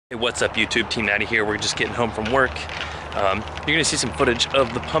Hey, what's up YouTube, Team Natty here. We're just getting home from work. You're gonna see some footage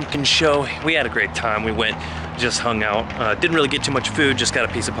of the pumpkin show. We had a great time. We went, just hung out. Didn't really get too much food, just got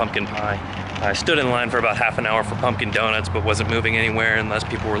a piece of pumpkin pie. I stood in line for about half an hour for pumpkin donuts, but wasn't moving anywhere unless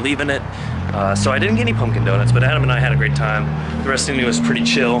people were leaving it. So I didn't get any pumpkin donuts, but Adam and I had a great time. The rest of me was pretty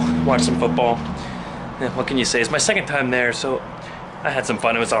chill, watched some football. Yeah, what can you say? It's my second time there, so I had some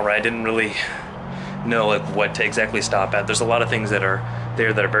fun. It was all right. I didn't really know like what to exactly stop at. There's a lot of things that are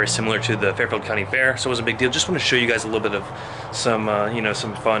there that are very similar to the Fairfield County Fair, so it was a big deal. Just want to show you guys a little bit of some, you know,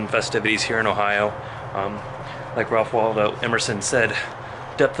 some fun festivities here in Ohio. Like Ralph Waldo Emerson said,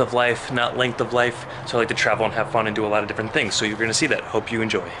 depth of life, not length of life. So I like to travel and have fun and do a lot of different things. So you're going to see that. Hope you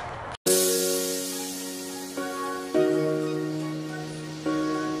enjoy.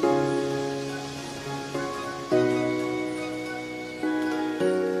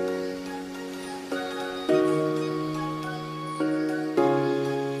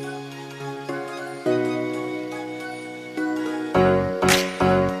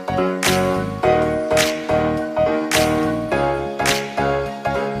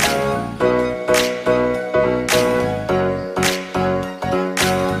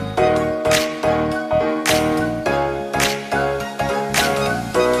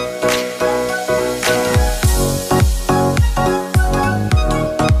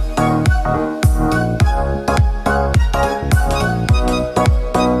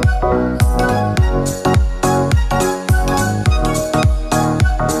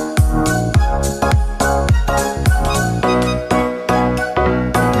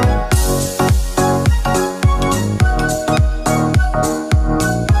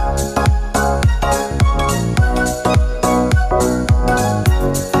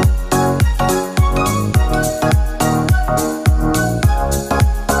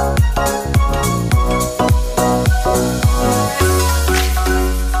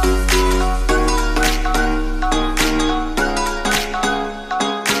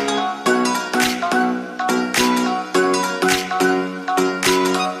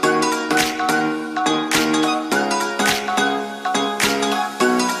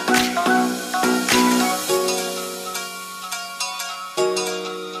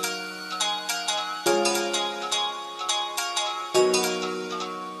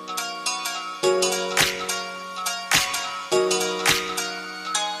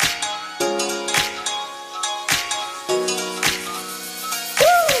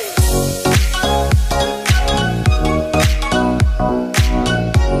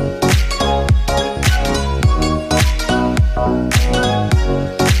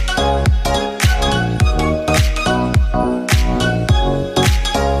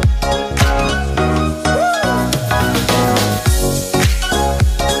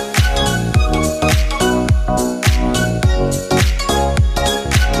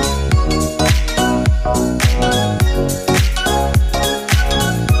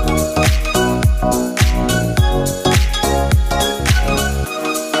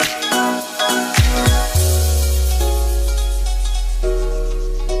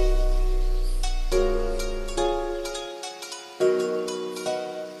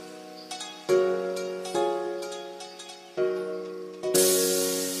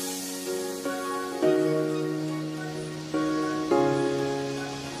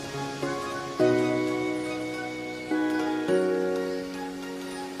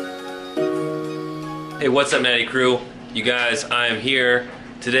 Hey, what's up, Natty crew? You guys, I am here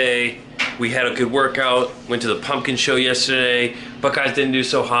today. We had a good workout, went to the pumpkin show yesterday. Buckeyes didn't do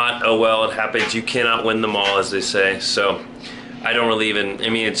so hot. Oh well, it happens. You cannot win them all, as they say. So I don't really even, I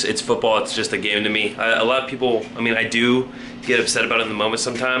mean, it's football, it's just a game to me. A lot of people, I mean, I do get upset about it in the moment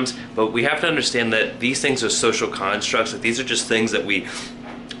sometimes, but we have to understand that these things are social constructs. Like, these are just things that we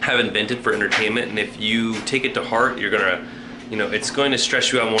have invented for entertainment, and if you take it to heart, you're gonna, you know, it's going to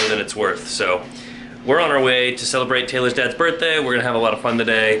stress you out more than it's worth. So we're on our way to celebrate Taylor's dad's birthday. We're gonna have a lot of fun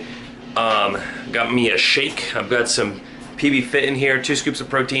today. Got me a shake. I've got some PB Fit in here, 2 scoops of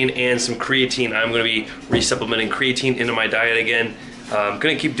protein and some creatine. I'm gonna be resupplementing creatine into my diet again. I'm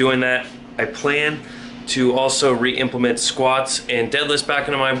gonna keep doing that. I plan to also re-implement squats and deadlifts back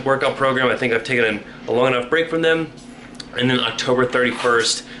into my workout program. I think I've taken a long enough break from them. And then October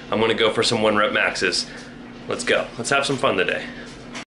 31st, I'm gonna go for some 1 rep maxes. Let's go. Let's have some fun today.